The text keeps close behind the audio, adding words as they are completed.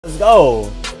Let's go.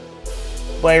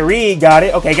 Boy, Reed got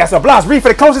it. Okay, got some blocks. Reed for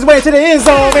the closest way into the end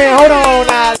zone, man. Hold on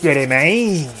now. Let's get it,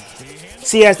 man.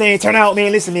 See how this thing turn out,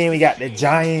 man. Listen, man, we got the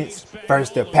Giants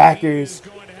versus the Packers.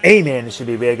 Hey, man, this should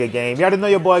be a very good game. Y'all know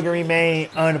your boy can remain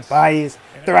unbiased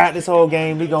throughout this whole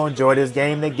game. We gonna enjoy this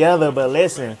game together. But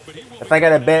listen, if I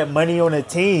gotta bet money on a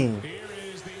team,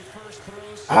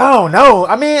 I don't know.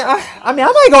 I mean, I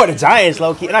might go with the Giants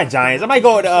low key. Not Giants. I might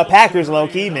go with the Packers low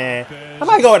key, man. I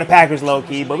might go with the Packers low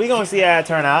key, but we gonna see how it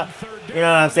turn out. You know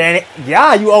what I'm saying?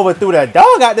 Yeah, you overthrew the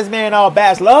dog. Got this man all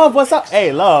bats. Love, what's up?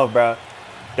 Hey, Love, bro.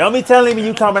 Don't be telling me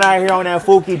you coming out here on that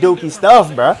fooky dookie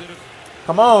stuff, bro.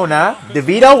 Come on now,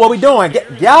 DeVito, what we doing?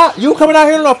 Yeah, you coming out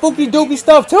here on that fooky dookie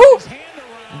stuff too,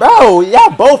 bro? Y'all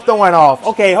both throwing off.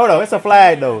 Okay, hold on. It's a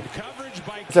flag though.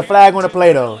 It's a flag on the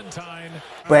play though.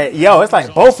 But, yo, it's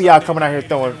like both of y'all coming out here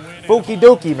throwing fooky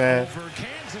dookie, man.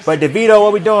 But DeVito,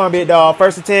 what we doing, big dog?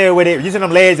 First and 10 with it. Using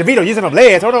them legs. DeVito using them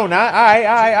legs. Hold on now. All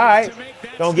right.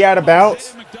 Don't get out of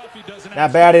bounds.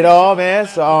 Not bad at all, man.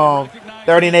 So,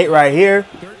 38 right here.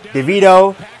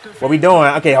 DeVito, what we doing?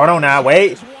 Okay, hold on now.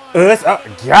 Wait.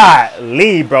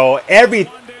 Golly, bro. Every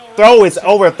throw is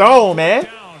overthrown, man.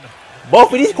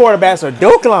 Both of these quarterbacks are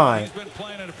Duke line.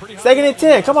 Second and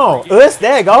 10. Come on.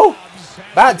 There you go.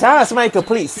 About time somebody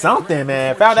complete something,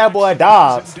 man. Found that boy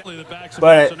Dobbs.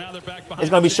 But it's going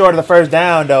to be short of the first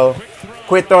down, though.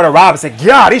 Quick throw to Robinson.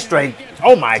 God, he's straight.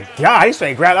 Oh, my God. He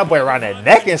straight grabbed that boy around the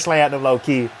neck and slammed him low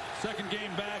key.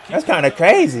 That's kind of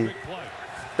crazy.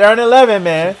 3rd and 11,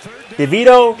 man.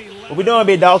 DeVito, what we doing,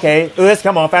 big dog? Okay.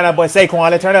 Come on. Found that boy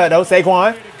Saquon. Let's turn it up, though.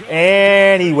 Saquon.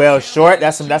 And he well short.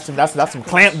 That's some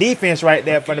clamp defense right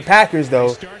there for the Packers,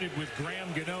 though.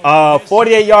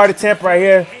 48-yard attempt right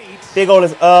here. Big ol'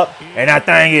 is up, and that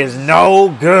thing is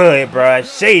no good, bro.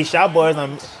 Sheesh, y'all boys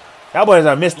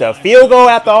done missed a field goal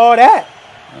after all that.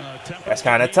 That's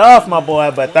kind of tough, my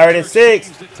boy, but 3rd and 6.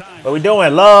 What we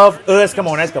doing? Love, come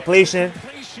on, that's completion.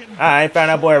 All right, found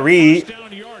that boy Reed.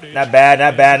 Not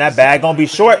bad. Gonna be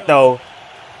short, though.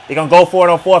 They're gonna go for it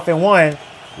on 4th and 1.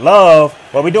 Love,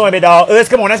 what we doing, big dog?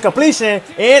 Come on, that's completion.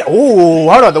 And, ooh,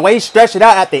 hold on, the way he stretched it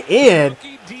out at the end.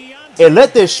 It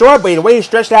looked this short, but the way he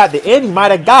stretched out at the end, he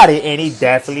might have got it. And he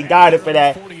definitely got it for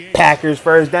that Packers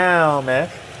first down, man.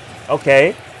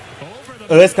 Okay.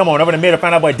 Let's come on over the middle.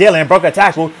 Find out boy Dylan. Broke a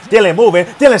tackle. Dylan moving.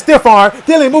 Dylan stiff arm.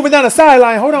 Dylan moving down the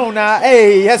sideline. Hold on now.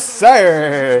 Hey, yes,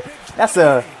 sir. That's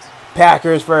a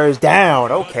Packers first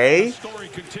down. Okay.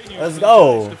 Let's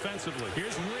go.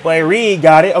 Boy, Reed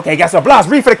got it. Okay, got some blocks.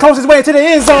 Reed for the closest way into the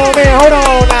end zone, man. Hold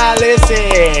on now.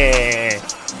 Listen.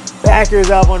 Packers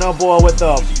up on the board with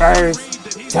the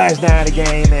first touchdown of the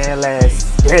game, man.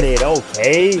 Let's get it.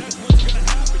 Okay.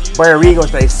 Boy, Reed gonna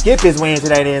straight skip his way into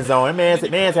that end zone.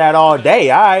 That man's had all day.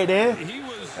 All right, then. You know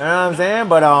what I'm saying?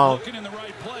 But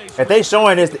if they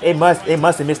showing this, it must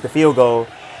have missed the field goal.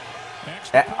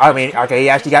 I mean, okay, he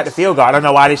actually got the field goal. I don't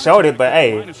know why they showed it, but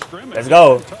hey, let's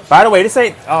go. By the way, this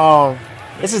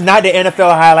is not the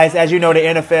NFL highlights. As you know, the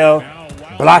NFL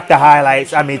block the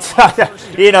highlights. I mean,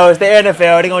 you know, it's the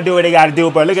NFL. They're going to do what they got to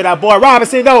do. But look at that boy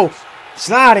Robinson, though.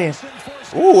 Sliding.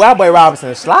 Ooh, that boy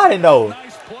Robinson sliding, though.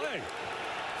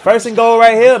 1st and goal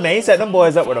right here, man. He set them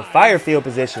boys up with a fire field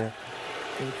position.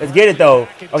 Let's get it, though.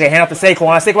 Okay, hand off to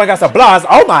Saquon. Saquon got some blocks.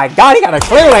 Oh, my God. He got a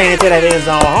clear lane into that end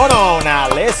zone. Hold on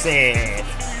now. Listen.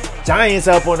 Giants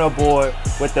up on the board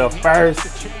with the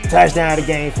first touchdown of the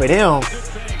game for them.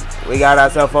 We got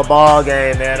ourselves a ball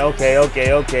game, man.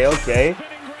 Okay.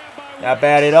 Not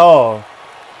bad at all.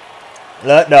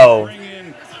 Look, though.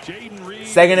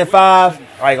 2nd and 5.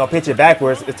 All right, gonna pitch it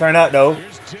backwards. It turned out, though.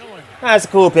 That's a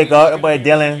cool pickup. That boy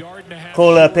Dylan.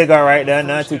 Cool little pickup right there.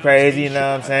 Nothing too crazy, you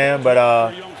know what I'm saying? But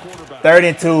 3rd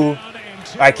and 2. All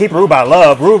right, keep Rube by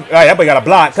Love. Rube, all right, that boy got a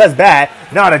block. Cuts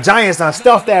back. No, the Giants done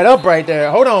stuffed that up right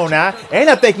there. Hold on now. And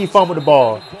I think he fumbled the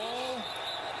ball.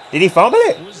 Did he fumble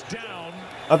it?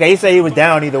 Okay, he said he was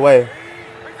down either way.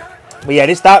 But yeah,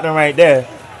 they stopped him right there.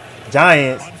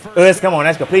 Giants. Come on,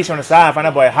 that's completion on the side. Find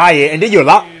that boy Hyatt. And then you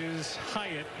lost.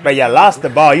 But you lost the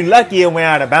ball. You lucky it went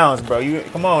out of bounds, bro.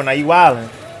 Come on, now you wilding.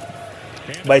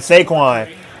 But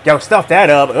Saquon, yo, stuff that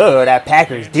up. That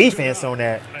Packers defense on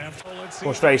that.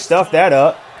 Gonna straight stuff that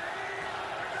up.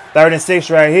 3rd and 6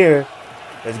 right here.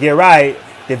 Let's get right.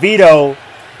 DeVito.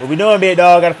 What we doing, big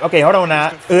dog? Okay, hold on now.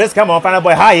 Come on, find that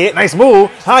boy Hyatt. Nice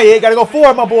move. Hyatt, gotta go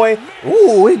forward, my boy.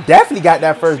 Ooh, he definitely got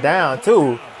that first down,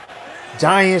 too.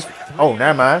 Giants. Oh,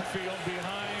 never mind.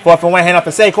 4th and 1, hand off to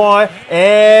Saquon.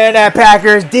 And that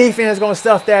Packers defense gonna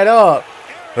stuff that up.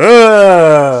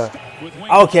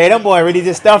 Okay, them boy really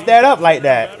just stuffed that up like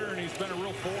that.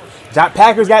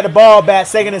 Packers got the ball back,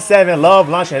 2nd and 7. Love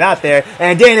launching it out there.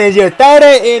 And then there's your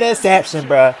 3rd interception,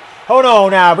 bro. Hold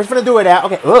on now. We're going to do it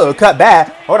out. Okay, cut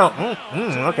back. Hold on.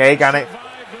 Okay, kind of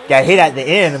got hit at the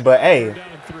end, but hey.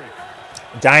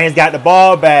 Giants got the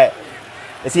ball back.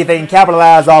 Let's see if they can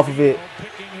capitalize off of it.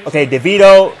 Okay,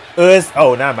 DeVito.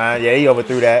 Oh, not mine. Yeah, he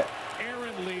overthrew that.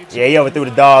 Yeah, he overthrew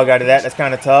the dog out of that. That's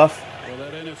kind of tough.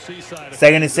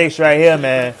 2nd and 6 right here,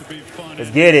 man.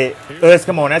 Let's get it.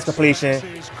 Come on, that's completion.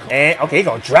 And, okay, he's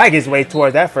going to drag his way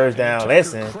towards that 1st down.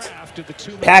 Listen.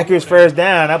 Packers 1st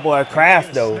down. That boy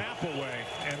Kraft, though.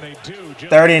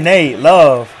 3rd and 8.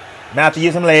 Love. Now have to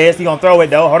use some legs. He's going to throw it,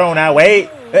 though. Hold on now. Wait.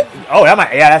 Oh,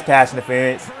 that's pass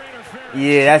interference.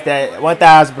 Yeah, that's that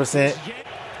 1,000%.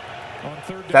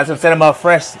 That's to set him up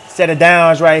fresh set of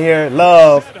downs right here.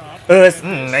 Love.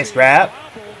 Nice grab.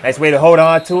 Nice way to hold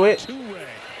on to it.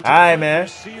 All right, man.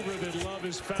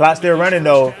 Clock still running,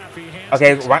 though.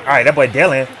 Okay, all right, that boy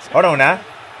Dylan. Hold on now.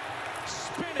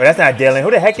 But that's not Dylan.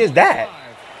 Who the heck is that?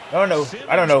 I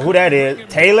don't know who that is.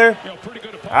 Taylor?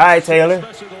 All right, Taylor.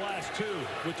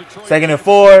 2nd and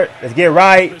 4. Let's get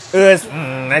right.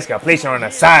 Nice completion on the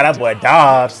side. That boy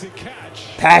Dobbs.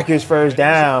 Packers 1st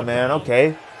down, man.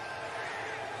 Okay.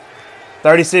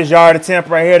 36-yard attempt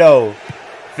right here, though.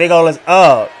 Field goal is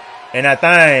up. And that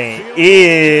thing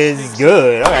is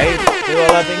good. All right. Field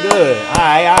goal up and good. All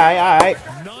right.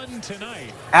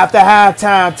 After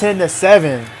halftime, 10 to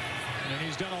 7.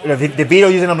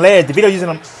 DeVito using them legs. DeVito using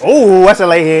them. Oh, that's a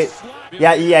late hit.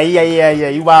 Yeah.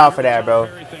 You wild for that, bro.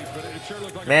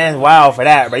 Man, wild for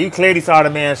that, bro. You clearly saw the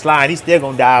man slide. He's still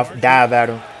going to dive at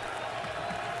him.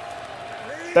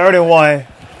 3rd and 1.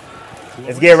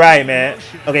 Let's get right, man.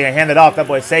 Okay, hand it off. That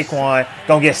boy Saquon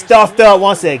gonna get stuffed up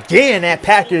once again. That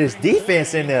Packers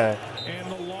defense in there.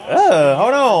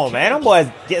 Hold on, man. Them boys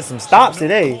getting some stops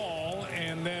today.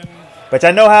 But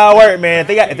I know how it works, man.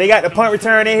 If they got the punt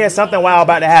return in here, something wild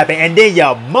about to happen. And then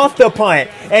you muff the punt,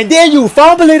 and then you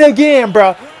fumble it again,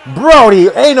 bro. Brody,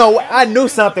 I knew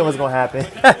something was gonna happen.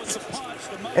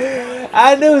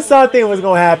 I knew something was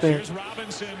gonna happen.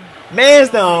 Man's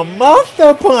done muff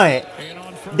the punt.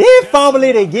 Then fumble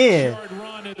it again.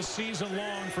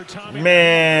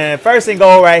 Man, 1st and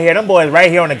goal right here. Them boys right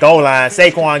here on the goal line.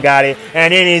 Saquon got it.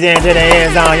 And then he's into the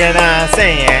end zone. You know what I'm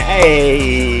saying?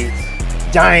 Hey,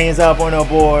 Giants up on the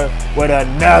board with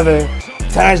another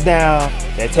touchdown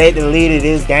to take the lead of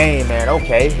this game, man.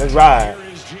 Okay, let's ride.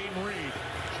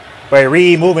 But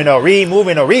Reed moving though.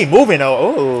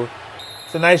 Oh,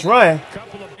 it's a nice run.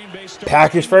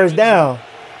 Packers 1st down.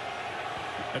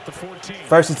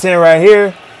 1st and 10 right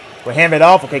here. We'll hand it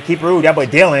off. Okay, keep rude. That boy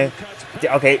Dylan.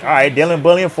 Okay, all right. Dylan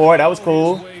bullying for it. That was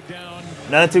cool.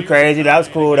 Nothing too crazy. That was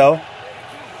cool, though.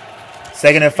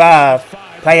 2nd and 5.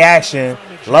 Play action.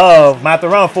 Love. Might have to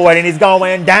run for it, and he's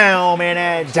going down, man.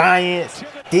 That Giants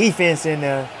defense in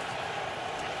there.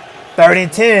 3rd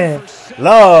and 10.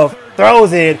 Love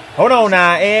throws it. Hold on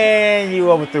now, and you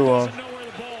overthrew him.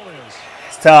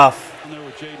 It's tough.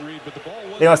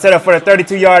 They're going to set up for the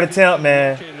 32-yard attempt,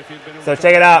 man. So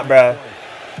check it out, bro.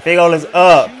 Field goal is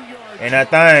up. And that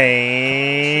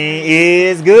thing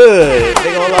is good.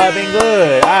 Field goal up and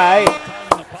good. All right.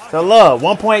 So look,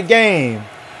 1-point game.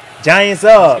 Giants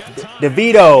up.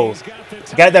 DeVito.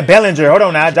 Got the Bellinger. Hold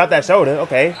on now. Drop that shoulder.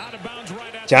 Okay.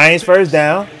 Giants 1st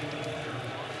down.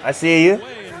 I see you.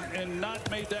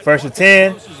 1st and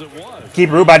 10. Keep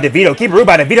rude by DeVito.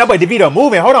 But DeVito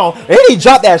moving. Hold on. And he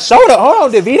dropped that shoulder. Hold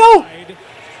on, DeVito.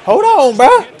 Hold on,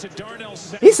 bro.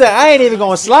 He said, I ain't even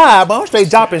going to slide, but I'm straight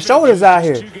dropping shoulders out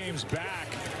here.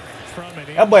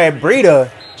 That boy Breida.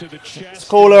 It's a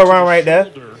cool little run right there.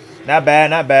 Not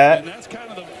bad.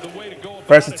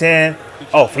 1st and 10.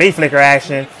 Oh, flea flicker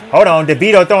action. Hold on.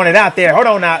 DeVito throwing it out there. Hold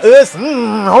on now.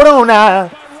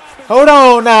 Hold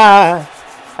on now.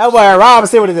 That boy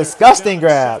Robinson with a disgusting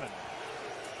grab.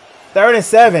 3rd and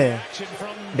 7.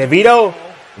 DeVito.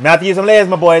 Not to use some legs,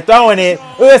 my boy. Throwing it.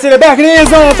 It's in the back of the end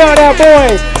zone. Found out,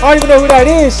 boys. I don't even know who that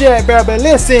is yet, bro. But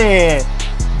listen.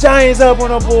 Giants up on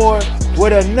the board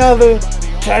with another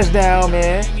touchdown,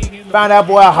 man. Found out,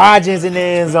 boy, Hodgins in the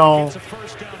end zone.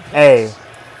 Hey.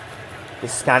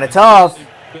 This is kind of tough.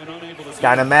 It's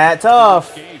kind of mad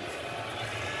tough.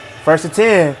 1st and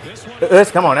 10.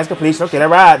 Come on, that's completion. Okay, that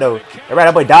ride, though. That ride,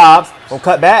 that boy Dobbs. Gonna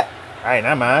cut back. All right,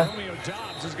 never mind.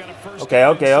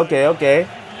 Okay.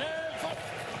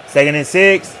 2nd and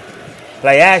 6.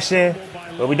 Play action.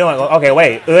 What we doing? Okay,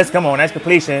 wait. Come on, that's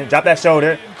completion. Drop that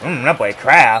shoulder. That boy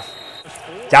Kraft.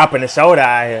 Dropping the shoulder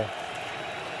out here.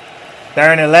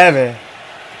 3rd and 11.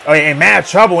 Oh, yeah, in mad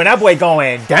trouble when that boy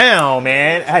going down,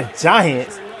 man. That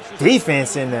Giants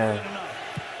defense in there.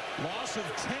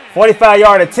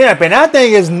 45-yard attempt, and that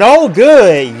thing is no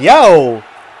good. Yo.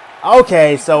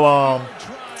 Okay, so,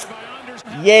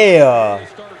 yeah.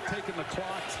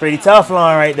 It's pretty tough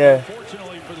line right there.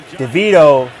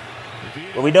 DeVito.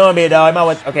 What we doing, big dog?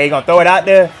 Okay, you going to throw it out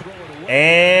there?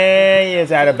 And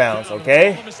it's out of bounds,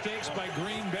 okay?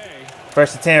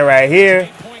 1st and 10 right here.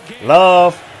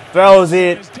 Love throws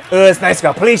it. It's nice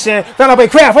completion. Found out by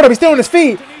Kraft. Hold up, he's still on his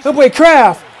feet. That boy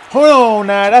Kraft. Hold on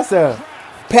now. That's a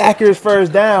Packers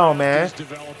first down, man.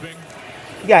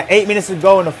 You got 8 minutes to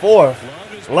go in the 4th.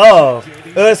 Love.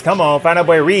 Come on. Find that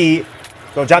boy Reed.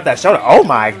 Gonna drop that shoulder. Oh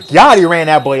my God, he ran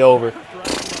that boy over.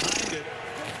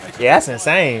 Yeah, that's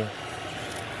insane.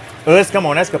 Come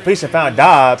on. That's completion. Found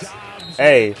Dobbs.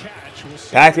 Hey,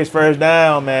 Packers first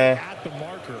down, man.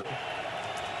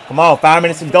 Come on, 5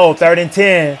 minutes to go. 3rd and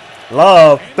 10.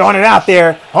 Love throwing it out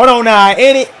there. Hold on now. All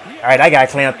right, that guy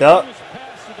clamped up.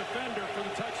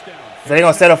 So they're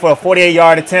going to settle for a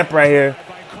 48-yard attempt right here.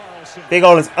 Field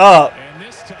goal is up.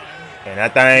 And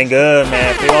that thing good,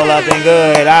 man. Field goal up and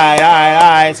good. All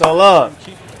right. So look.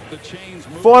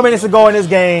 4 minutes to go in this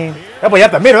game. That boy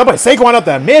up the middle. That boy Saquon up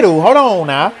the middle. Hold on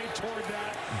now.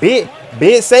 Big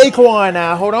Saquon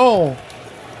now. Hold on.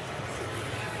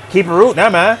 Keep it root now,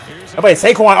 man. That boy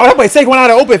Saquon. Oh, that boy Saquon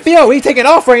out of open field. He taking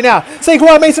off right now.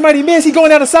 Saquon made somebody miss. He going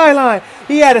down the sideline.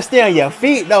 He had to stay on your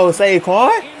feet, though,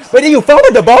 Saquon. But then you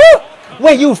fumbled the ball?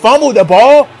 Wait, you fumbled the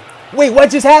ball? Wait, what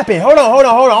just happened? Hold on.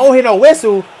 I don't hear no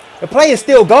whistle. The play is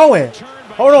still going.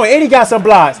 Hold on. Eddie got some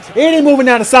blocks. Eddie moving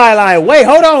down the sideline. Wait,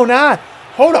 hold on now.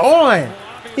 Hold on.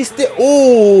 He's still.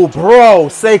 Ooh, bro.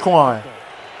 Saquon.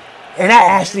 And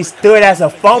that actually stood as a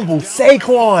fumble.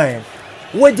 Saquon.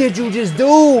 What did you just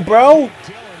do, bro?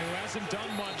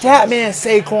 That man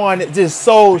Saquon just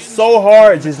so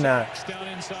hard just now.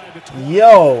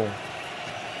 Yo.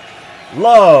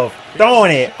 Love.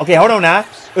 Throwing it. Okay, hold on now.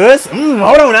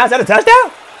 Hold on now. Is that a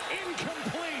touchdown?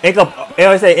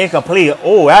 They say incomplete.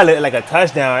 Oh, that looked like a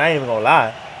touchdown. I ain't even gonna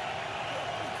lie.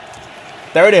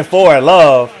 3rd and 4.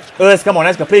 Love. Come on.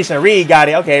 That's completion. Reed got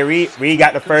it. Okay, Reed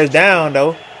got the first down,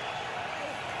 though.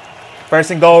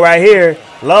 1st and goal right here.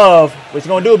 Love. What you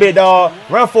gonna do, big dog?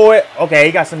 Run for it. Okay,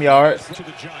 he got some yards.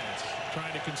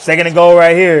 2nd and goal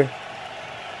right here.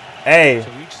 Hey.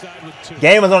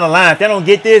 Game is on the line. If they don't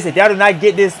get this, if y'all do not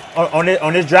get this on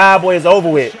this drive, boy, it's over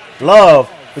with. Love.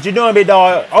 What you doing, big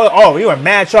dog? Oh, you in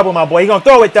mad trouble, my boy. He gonna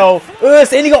throw it though.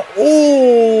 And he go.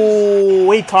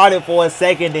 Ooh, he caught it for a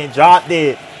second and dropped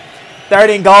it.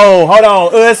 3rd and goal. Hold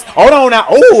on. Hold on now.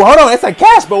 Ooh, hold on. That's a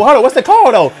catch, but hold on. What's the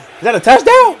call though? Is that a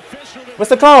touchdown? What's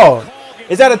the call?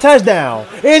 Is that a touchdown?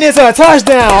 It is a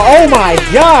touchdown. Oh my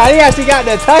God. He actually got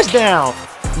the touchdown.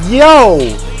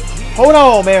 Yo. Hold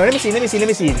on, man. Let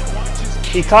me see.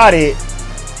 He caught it.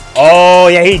 Oh,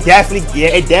 yeah, it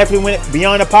definitely went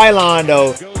beyond the pylon,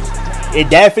 though. It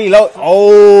definitely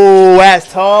oh,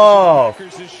 that's tough.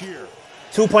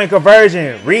 2-point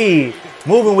conversion. Reed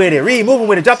moving with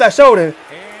it. Drop that shoulder.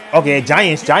 Okay,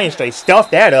 Giants straight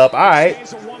stuffed that up. All right.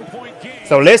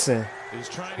 So, listen.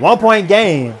 1-point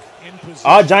game.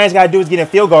 All Giants got to do is get in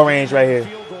field goal range right here.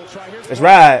 Let's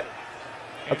ride.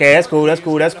 Okay, that's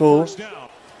cool.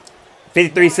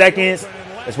 53 seconds.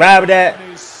 Let's ride with that.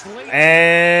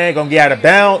 And gonna get out of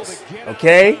bounds.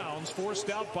 Okay.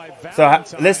 So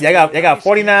listen, I got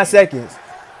 49 seconds.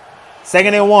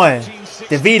 2nd and 1.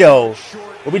 DeVito.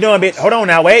 What we doing, bitch? Hold on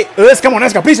now. Wait. Come on.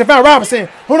 That's completion. Found Robinson.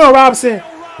 Hold on, Robinson.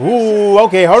 Ooh,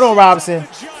 okay. Hold on, Robinson.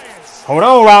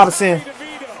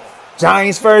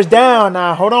 Giants first down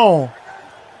now. Hold on.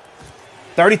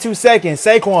 32 seconds.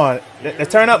 Saquon. Let's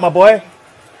turn up, my boy.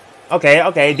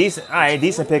 Okay. Decent. All right,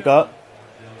 decent pickup.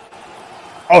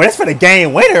 Oh, that's for the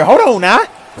game winner. Hold on now.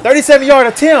 37-yard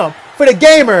attempt for the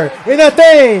gamer. And that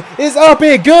thing is up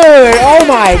and good. Oh,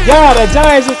 my God. The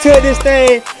Giants just took this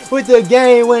thing with the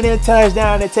game-winning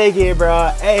touchdown to take it,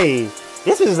 bro. Hey,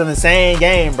 this is an insane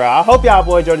game, bro. I hope y'all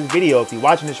boys enjoyed this video. If you're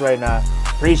watching this right now,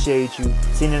 appreciate you.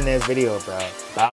 See you in the next video, bro. Bye.